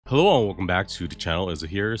Hello and welcome back to the channel. Izza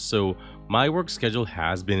here. So my work schedule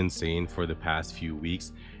has been insane for the past few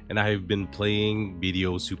weeks and I have been playing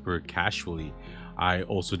BDO super casually. I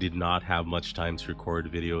also did not have much time to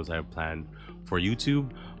record videos I have planned for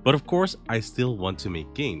YouTube, but of course I still want to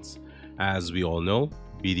make gains. As we all know,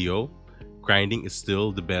 BDO grinding is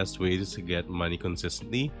still the best way to get money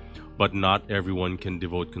consistently, but not everyone can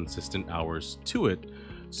devote consistent hours to it.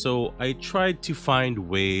 So I tried to find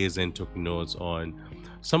ways and took notes on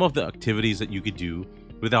some of the activities that you could do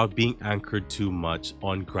without being anchored too much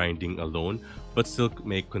on grinding alone, but still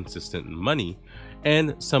make consistent money.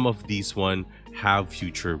 And some of these one have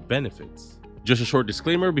future benefits. Just a short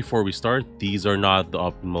disclaimer before we start, these are not the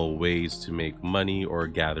optimal ways to make money or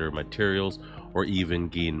gather materials or even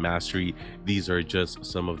gain mastery. These are just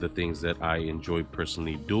some of the things that I enjoy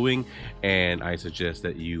personally doing, and I suggest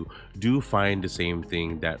that you do find the same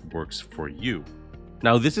thing that works for you.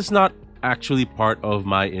 Now, this is not actually part of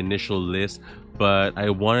my initial list, but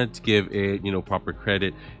I wanted to give it proper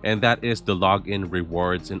credit, and that is the login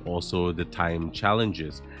rewards and also the time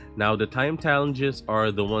challenges. Now, the time challenges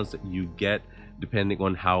are the ones that you get depending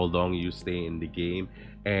on how long you stay in the game,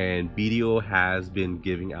 and BDO has been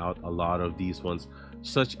giving out a lot of these ones,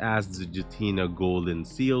 such as the Jatina Golden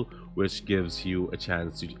Seal, which gives you a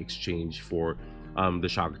chance to exchange for the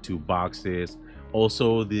Shock 2 boxes.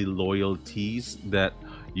 Also, the loyalties that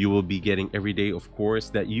you will be getting every day, of course,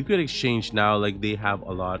 that you could exchange now. Like, they have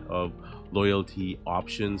a lot of loyalty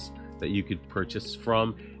options that you could purchase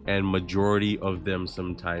from, and majority of them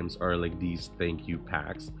sometimes are like these thank you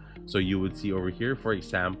packs. So you would see over here, for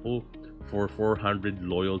example, for 400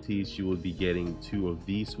 loyalties you will be getting 2 of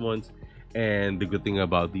these ones. And the good thing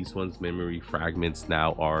about these ones, memory fragments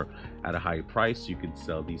now are at a high price. You could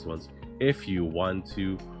sell these ones if you want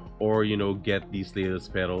to, or get these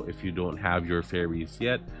latest petal. If you don't have your fairies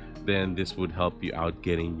yet, then this would help you out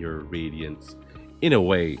getting your radiance in a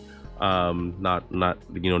way.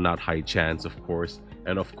 Not high chance, of course,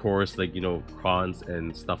 and of course, like crons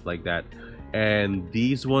and stuff like that. And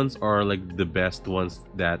these ones are like the best ones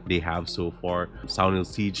that they have so far. Sound and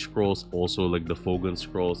Siege scrolls, also like the Fogan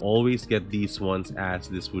scrolls, always get these ones, as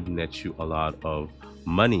this would net you a lot of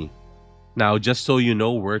money. Now, just so you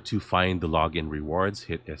know where to find the login rewards,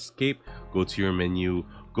 hit escape, go to your menu,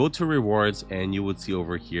 go to rewards, and you would see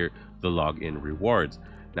over here the login rewards.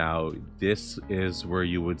 Now, this is where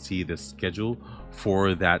you would see the schedule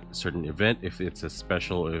for that certain event, if it's a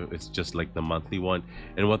special, if it's just like the monthly one,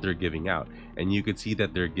 and what they're giving out. And you could see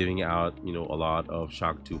that they're giving out a lot of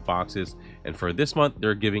Shock 2 boxes, and for this month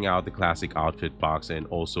they're giving out the classic outfit box and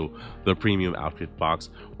also the premium outfit box,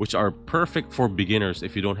 which are perfect for beginners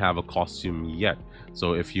if you don't have a costume yet.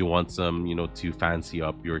 So if you want some to fancy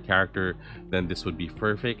up your character, then this would be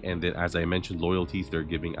perfect. And then, as I mentioned, loyalties, they're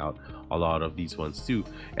giving out a lot of these ones too.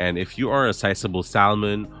 And if you are a sizable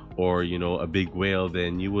salmon or a big whale,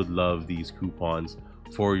 then you would love these coupons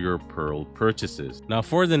for your pearl purchases. Now,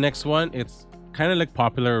 for the next one, it's kind of like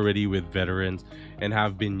popular already with veterans and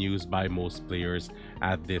have been used by most players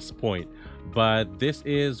at this point, but this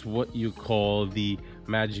is what you call the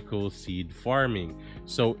magical seed farming.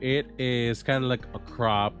 So it is kind of like a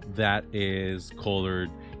crop that is colored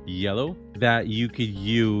yellow that you could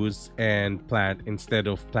use and plant instead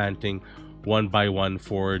of planting one by one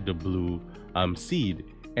for the blue seed.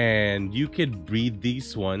 And you could breed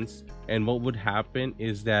these ones, and what would happen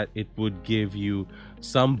is that it would give you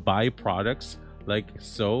some byproducts, like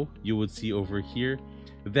so. You would see over here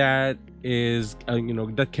that is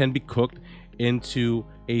that can be cooked into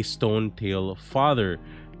a stone tail fodder.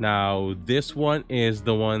 Now, this one is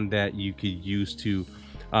the one that you could use to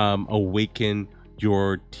awaken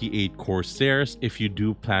your T8 Corsairs if you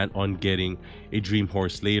do plan on getting a dream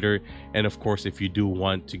horse later. And of course, if you do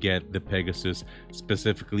want to get the Pegasus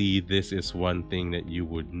specifically, this is one thing that you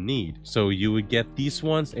would need. So you would get these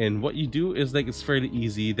ones, and what you do is like, it's fairly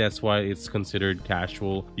easy. That's why it's considered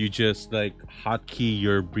casual. You just like hotkey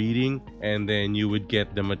your breeding, and then you would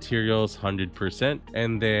get the materials 100%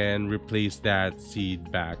 and then replace that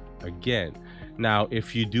seed back again. Now,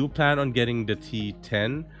 if you do plan on getting the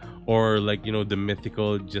T10 or like the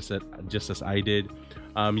mythical, just as I did,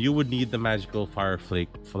 you would need the magical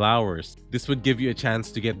fireflake flowers. This would give you a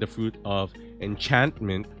chance to get the fruit of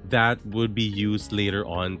enchantment that would be used later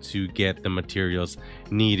on to get the materials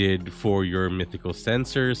needed for your mythical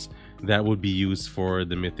sensors that would be used for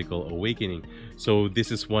the mythical awakening. So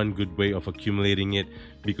this is one good way of accumulating it,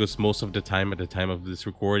 because most of the time, at the time of this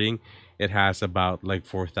recording, it has about like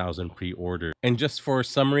 4,000 pre-order. And just for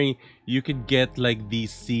summary, you could get like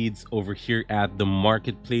these seeds over here at the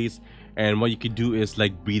marketplace, and what you could do is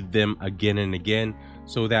like breed them again and again.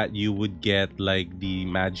 so that you would get like the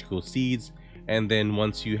magical seeds. And then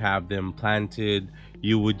once you have them planted,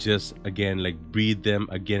 you would just again like breed them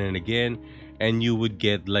again and again, and you would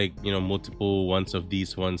get like, you know, multiple ones of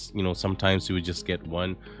these ones. You know, sometimes you would just get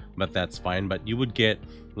one, but that's fine. But you would get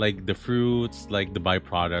like the fruits, like the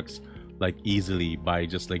byproducts, like easily by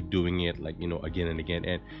just like doing it like, you know, again and again.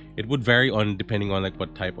 And it would vary on depending on like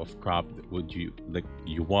what type of crop would you like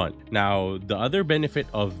you want. Now the other benefit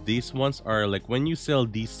of these ones are like when you sell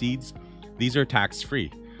these seeds, these are tax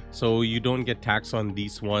free, so you don't get tax on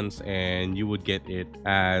these ones, and you would get it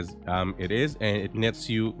as it is, and it nets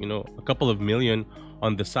you, you know, a couple of million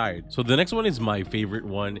on the side. So the next one is my favorite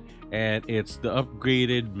one, and it's the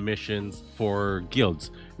upgraded missions for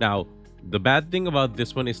guilds. Now the bad thing about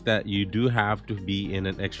this one is that you do have to be in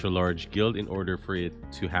an extra large guild in order for it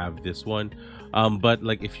to have this one. But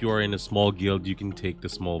like if you are in a small guild, you can take the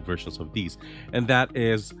small versions of these, and that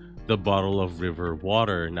is the bottle of river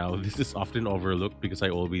water. Now this is often overlooked because I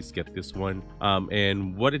always get this one,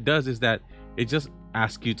 and what it does is that it just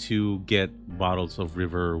asks you to get bottles of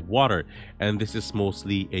river water, and this is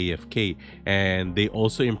mostly AFK. And they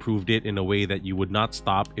also improved it in a way that you would not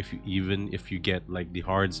stop if you, even if you get like the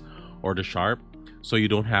hards or the sharp, so you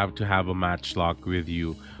don't have to have a matchlock with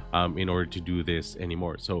you in order to do this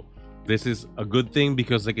anymore. So this is a good thing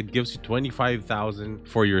because like it gives you 25,000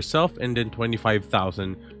 for yourself and then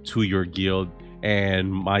 25,000 to your guild.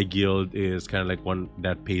 And my guild is kind of like one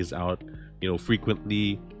that pays out, you know,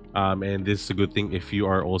 frequently. And this is a good thing if you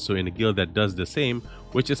are also in a guild that does the same,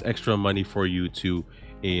 which is extra money for you to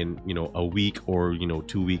in, you know, a week or, you know,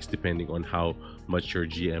 2 weeks, depending on how much your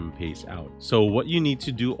GM pays out. So what you need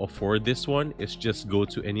to do for this one is just go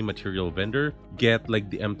to any material vendor, get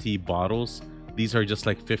like the empty bottles. These are just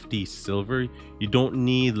like 50 silver. You don't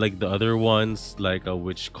need like the other ones, like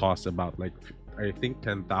which cost about like I think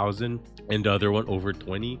 10,000, and the other one over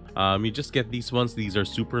 20. You just get these ones. These are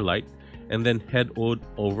super light, and then head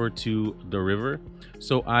over to the river.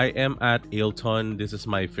 So I am at Ailton. This is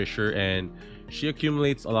my fisher, and she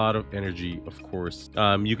accumulates a lot of energy, of course.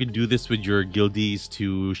 You can do this with your guildies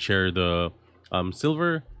to share the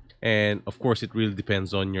silver, and of course it really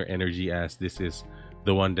depends on your energy, as this is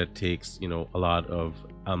the one that takes, you know, a lot of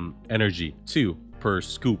energy, 2 per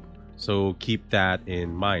scoop. So keep that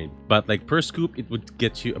in mind. But like per scoop, it would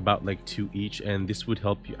get you about like 2 each, and this would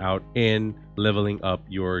help you out in leveling up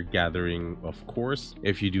your gathering, of course,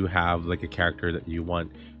 if you do have like a character that you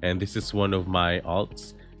want. And this is one of my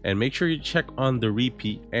alts. And make sure you check on the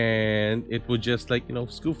repeat, and it would just like, you know,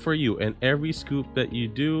 scoop for you. And every scoop that you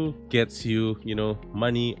do gets you, you know,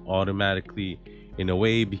 money automatically in a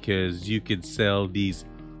way, because you could sell these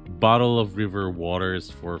bottle of river waters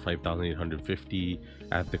for 5,850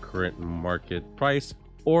 at the current market price,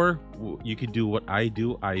 or you could do what I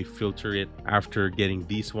do. I filter it after getting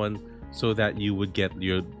these ones so that you would get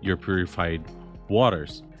your purified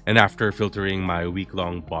waters. And after filtering my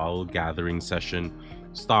week-long bottle gathering session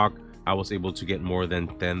stock, I was able to get more than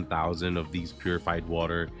 10,000 of these purified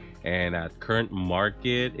water, and at current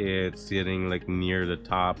market it's sitting like near the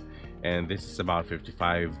top, and this is about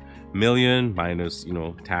 55 million minus, you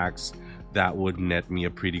know, tax. That would net me a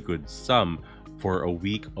pretty good sum for a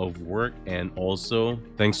week of work. And also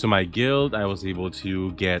thanks to my guild, I was able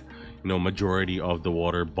to get, you know, majority of the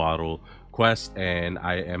water bottle quest, and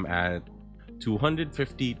I am at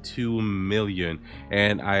 252 million.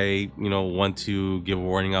 And I, you know, want to give a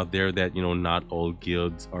warning out there that, you know, not all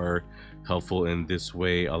guilds are helpful in this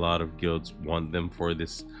way. A lot of guilds want them for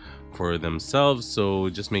this for themselves, so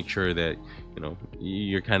just make sure that, you know,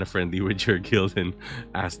 you're kind of friendly with your guild and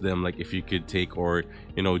ask them like if you could take or,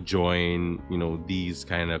 you know, join, you know, these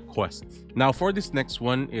kind of quests. Now for this next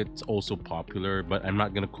one, it's also popular, but I'm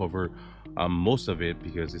not gonna cover most of it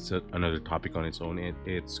because it's another topic on its own.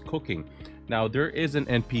 It's cooking. Now there is an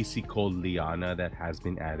NPC called Liana that has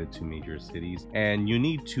been added to major cities, and you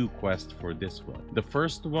need 2 quests for this one. The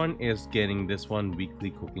first one is getting this one,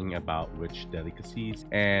 weekly cooking about rich delicacies,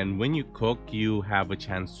 and when you cook you have a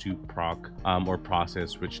chance to proc or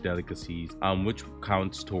process rich delicacies, which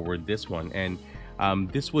counts toward this one. And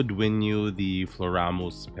this would win you the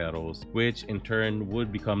Floramos Peros, which in turn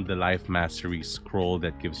would become the life mastery scroll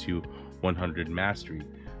that gives you 100 mastery.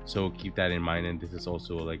 So keep that in mind. And this is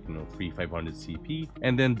also like, you know, free 500 CP.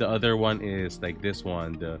 And then the other one is like this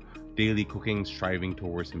one, the daily cooking striving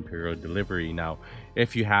towards Imperial delivery. Now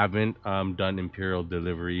if you haven't done Imperial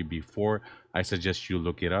delivery before, I suggest you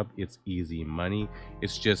look it up. It's easy money.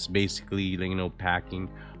 It's just basically like, packing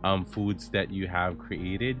foods that you have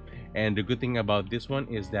created. And the good thing about this one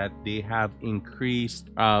is that they have increased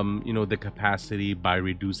the capacity by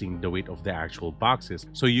reducing the weight of the actual boxes,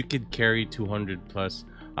 so you could carry 200 plus,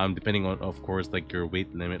 depending on, of course, like your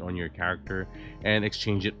weight limit on your character, and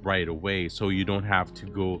exchange it right away, so you don't have to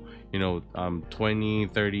go 20,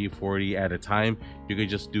 30, 40 at a time. You could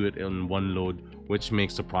just do it in one load, which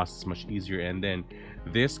makes the process much easier. And then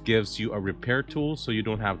this gives you a repair tool, so you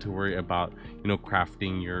don't have to worry about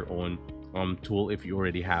crafting your own tool if you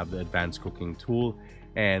already have the advanced cooking tool.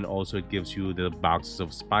 And also it gives you the boxes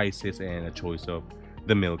of spices and a choice of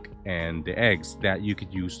the milk and the eggs that you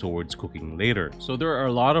could use towards cooking later. So there are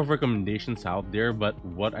a lot of recommendations out there, but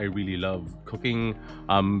what I really love cooking,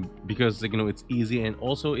 because it's easy, and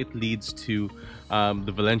also it leads to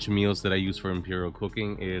the Valencia meals that I use for Imperial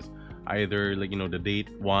Cooking is either the date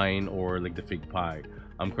wine or like the fig pie.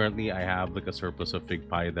 Currently I have like a surplus of fig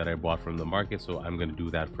pie that I bought from the market, so I'm gonna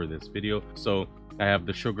do that for this video. So I have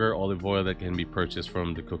the sugar, olive oil that can be purchased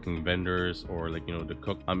from the cooking vendors, or the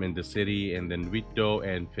cook in the city. And then wheat dough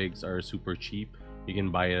and figs are super cheap. You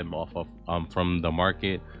can buy them off of from the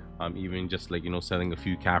market. Even just selling a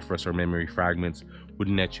few calf roast or memory fragments would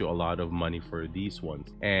net you a lot of money for these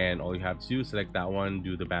ones. And all you have to do is select that one,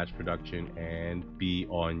 do the batch production, and be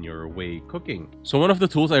on your way cooking. So one of the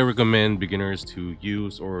tools I recommend beginners to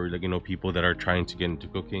use, or people that are trying to get into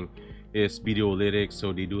cooking, is BDOLytics.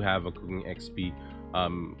 So they do have a cooking XP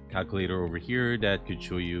calculator over here that could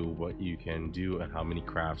show you what you can do and how many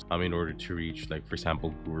crafts in order to reach, like, for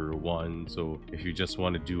example, Guru 1. So if you just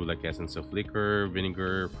want to do like essence of liquor,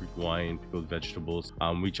 vinegar, fruit wine, pickled vegetables,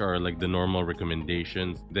 which are like the normal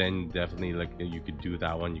recommendations, then definitely like you could do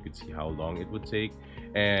that one. You could see how long it would take.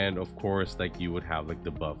 And of course, like, you would have like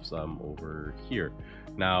the buffs over here.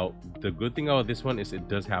 Now the good thing about this one is it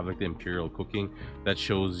does have like the Imperial Cooking that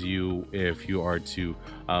shows you if you are to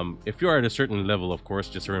if you are at a certain level. Of course,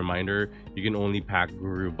 just a reminder, you can only pack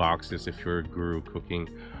Guru boxes if you're Guru Cooking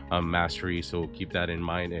mastery, so keep that in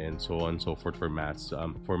mind, and so on and so forth for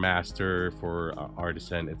master, for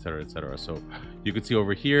artisan, etc, etc. So you can see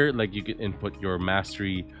over here, like, you can input your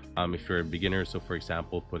mastery if you're a beginner. So for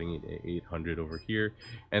example, putting it at 800 over here,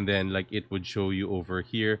 and then like it would show you over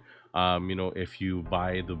here, if you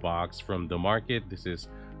buy the box from the market, this is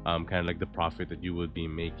kind of like the profit that you would be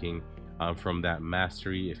making from that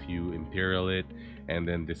mastery if you imperial it. And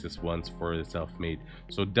then this is once for the self-made.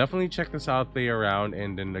 So definitely check this out, play around,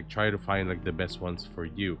 and then like try to find like the best ones for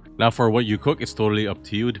you. Now for what you cook, it's totally up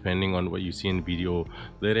to you depending on what you see in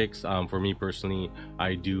BDOLytics. For me personally,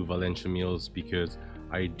 I do Valencia meals because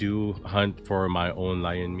I do hunt for my own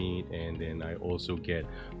lion meat, and then I also get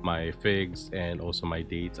my figs and also my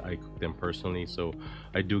dates. I cook them personally, so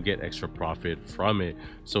I do get extra profit from it.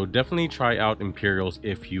 So definitely try out Imperials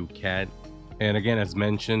if you can. And again, as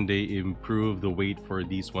mentioned, they improve the weight for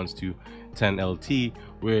these ones to 10 LT,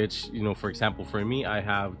 which, for example, for me, I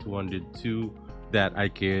have 202 that I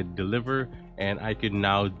could deliver, and I could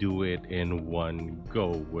now do it in one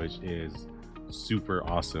go, which is super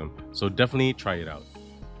awesome. So definitely try it out.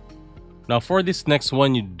 Now for this next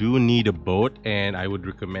one, you do need a boat, and I would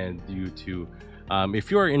recommend you to,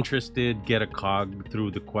 if you are interested, get a cog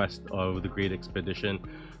through the quest of the Great Expedition.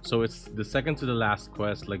 So it's the second to the last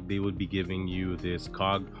quest. Like, they would be giving you this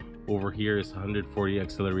cog over here is 140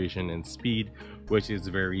 acceleration and speed, which is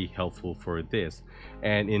very helpful for this.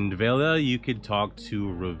 And in Vela, you could talk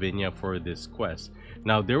to Ravinia for this quest.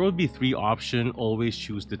 Now there will be 3 options. Always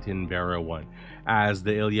choose the Tinbera one, as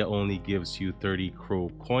the Ilya only gives you 30 crow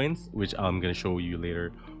coins, which I'm going to show you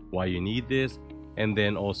later why you need this. And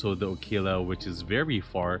then also the Okila, which is very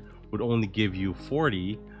far, would only give you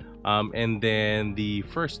 40. And then the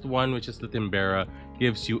first one, which is the Tinbera,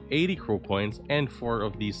 gives you 80 crow coins and 4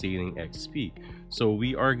 of the sailing XP. So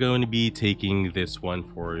we are going to be taking this one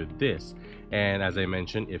for this. And as I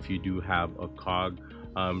mentioned, if you do have a cog,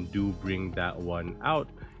 do bring that one out.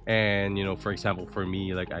 And for example, for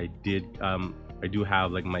me, like, I do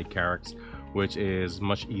have like my characters, which is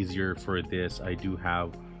much easier for this. I do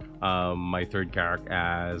have my third character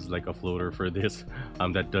as like a floater for this,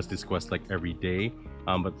 that does this quest like every day.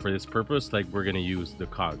 But for this purpose, like, we're gonna use the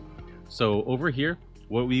cog. So over here,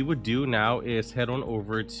 what we would do now is head on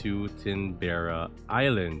over to Tinbera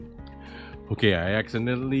Island. Okay, I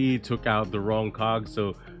accidentally took out the wrong cog,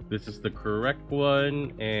 so this is the correct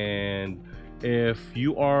one. And if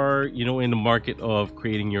you are in the market of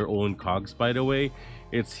creating your own cogs, by the way,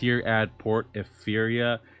 it's here at Port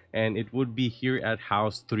Epheria, and it would be here at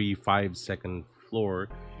house 3, 5 second floor.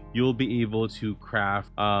 you'll be able to craft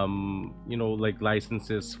you know, like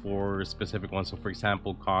licenses for specific ones. So for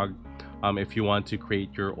example, cog, if you want to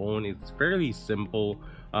create your own, it's fairly simple.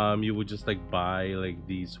 You would just like buy like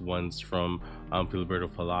these ones from Filiberto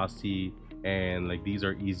Falassi, and like these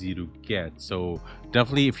are easy to get. So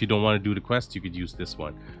definitely, if you don't want to do the quest, you could use this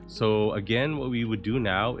one. So again, what we would do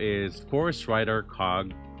now is of course ride our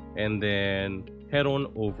cog and then head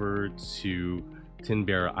on over to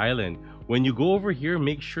Tinbera Island. When you go over here,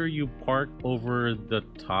 make sure you park over the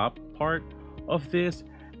top part of this,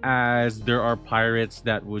 as there are pirates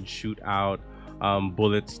that would shoot out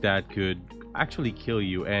bullets that could actually kill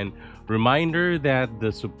you. And reminder that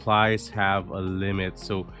the supplies have a limit,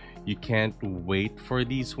 so you can't wait for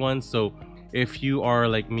these ones. So if you are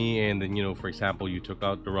like me and then, you know, for example, you took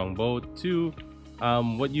out the wrong boat too,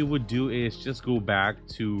 what you would do is just go back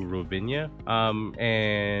to Rovinia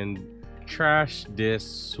and trash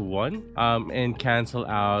this one and cancel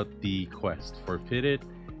out the quest, forfeit it,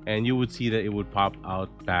 and you would see that it would pop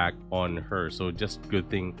out back on her. So just good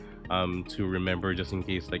thing to remember, just in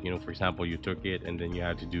case, like, you know, for example, you took it and then you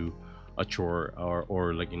had to do a chore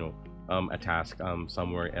or like, you know, a task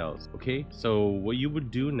somewhere else. Okay, so what you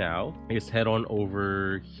would do now is head on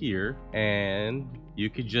over here, and you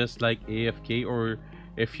could just like AFK, or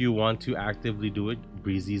if you want to actively do it,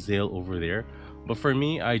 breezy sail over there. But for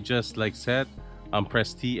me, I just like set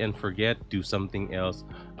press T and forget, do something else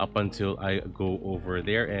up until I go over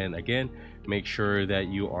there. And again, make sure that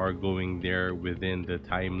you are going there within the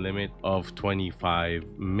time limit of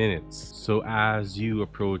 25 minutes. So as you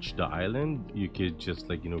approach the island, you could just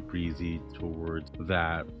like, you know, breezy towards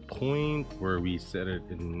that point where we set it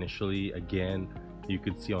initially. Again, you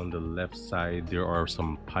could see on the left side there are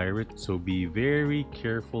some pirates, so be very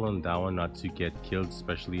careful on that one not to get killed,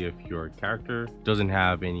 especially if your character doesn't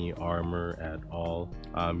have any armor at all.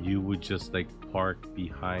 You would just like park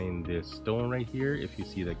behind this stone right here. If you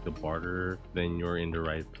see like the border, then you're in the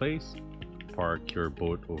right place. Park your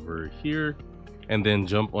boat over here and then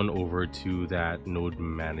jump on over to that node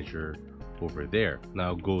manager over there.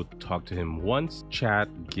 Now go talk to him once, chat,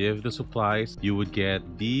 give the supplies. You would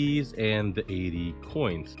get these and the 80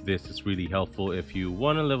 coins. This is really helpful if you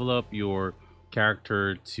want to level up your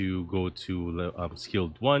character to go to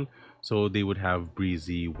skilled 1, so they would have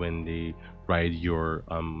breezy when they ride your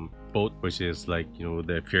boat, which is like, you know,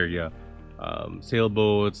 the Feria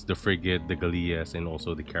sailboats, the frigate, the galleas, and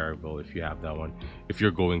also the caravel if you have that one, if you're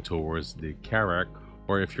going towards the Karak,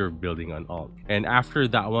 or if you're building an alt. And after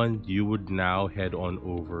that one, you would now head on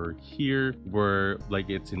over here where like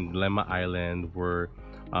it's in Lemma Island where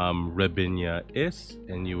Rebinia is,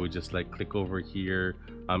 and you would just like click over here.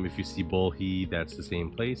 If you see Bolhi, that's the same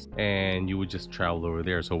place, and you would just travel over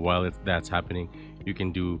there. So while that's happening, you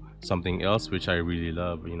can do something else, which I really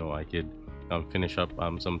love. You know, I could finish up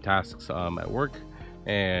some tasks at work,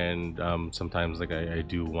 and sometimes like I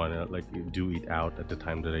do want to like do eat out at the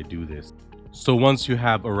time that I do this. So once you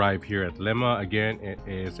have arrived here at Lemma, again, it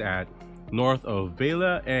is at north of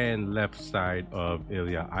Vela and left side of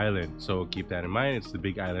Ilia Island. So keep that in mind. It's the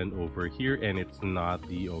big island over here, and it's not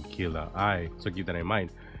the Okila Eye. So keep that in mind.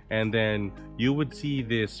 And then you would see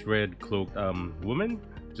this red cloaked woman.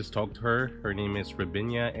 Just talk to her. Her name is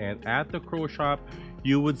Rabinia, and at the crow shop,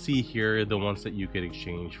 you would see here the ones that you could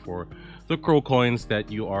exchange for the crow coins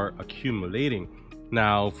that you are accumulating.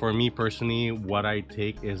 Now, for me personally, what I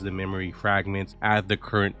take is the memory fragments. At the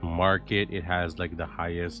current market, it has like the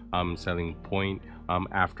highest selling point.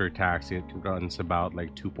 After tax, it runs about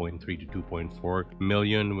like 2.3 to 2.4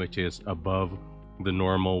 million, which is above the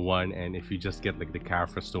normal one. And if you just get like the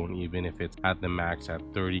Kafra stone, even if it's at the max at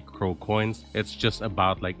 30 crow coins, it's just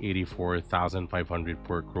about like 84,500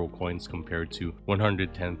 per crow coins compared to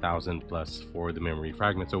 110,000 plus for the memory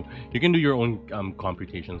fragment. So you can do your own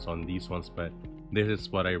computations on these ones, but this is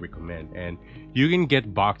what I recommend. And you can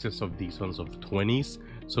get boxes of these ones of 20s,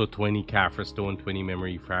 so 20 Kafra stone, 20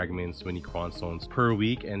 memory fragments, 20 cron stones per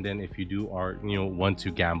week. And then if you do are, you know, want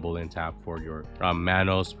to gamble and tap for your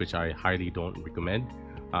manos, which I highly don't recommend,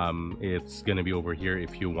 it's gonna be over here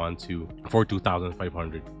if you want to for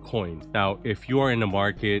 2,500 coins. Now if you are in the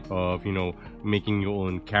market of, you know, making your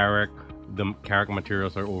own Karak, the character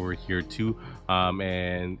materials are over here too,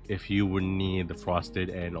 and if you would need the frosted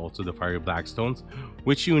and also the fiery black stones,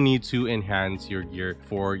 which you need to enhance your gear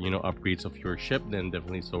for, you know, upgrades of your ship, then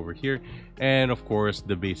definitely it's over here. And of course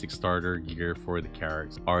the basic starter gear for the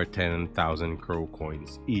characters are 10,000 crow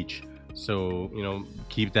coins each. So, you know,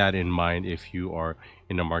 keep that in mind if you are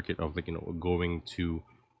in the market of, like, you know, going to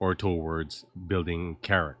or towards building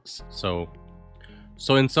characters. So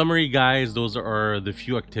in summary, guys, those are the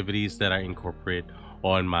few activities that I incorporate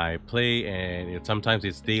on my play, and sometimes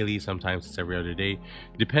it's daily, sometimes it's every other day,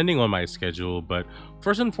 depending on my schedule. But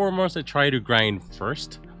first and foremost, I try to grind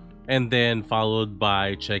first, and then followed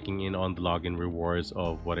by checking in on the login rewards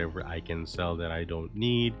of whatever I can sell that I don't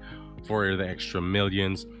need for the extra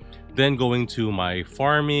millions. Then going to my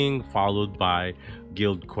farming, followed by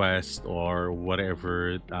guild quest or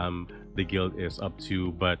whatever the guild is up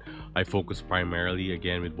to. But I focus primarily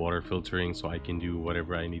again with water filtering, so I can do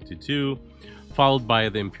whatever I need to do, followed by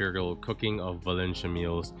the Imperial Cooking of Valencia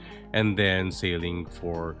meals, and then sailing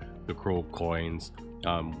for the crow coins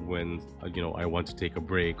when I want to take a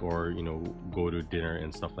break or go to dinner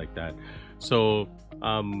and stuff like that. So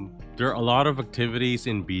there are a lot of activities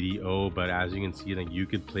in BDO, but as you can see, like, you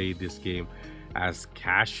could play this game as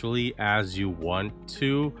casually as you want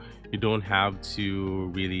to. You don't have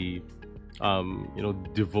to really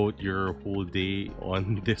devote your whole day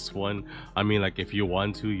on this one. I mean, like, if you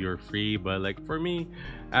want to, you're free, but like for me,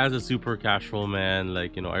 as a super casual man,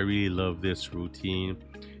 like, I really love this routine.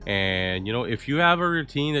 And if you have a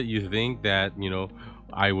routine that you think that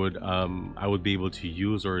I would be able to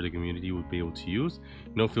use, or the community would be able to use,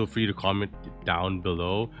 feel free to comment down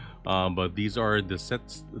below. But these are the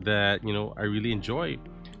sets that I really enjoy,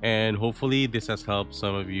 and hopefully this has helped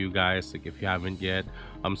some of you guys. Like, if you haven't yet,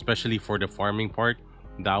 especially for the farming part,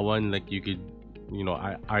 that one, like, you could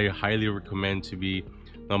I highly recommend to be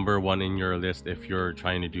 #1 in your list if you're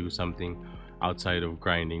trying to do something outside of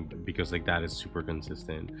grinding, because like that is super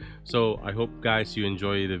consistent. So I hope, guys, you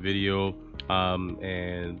enjoy the video,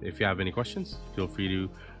 and if you have any questions, feel free to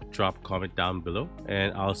drop a comment down below,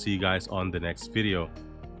 and I'll see you guys on the next video.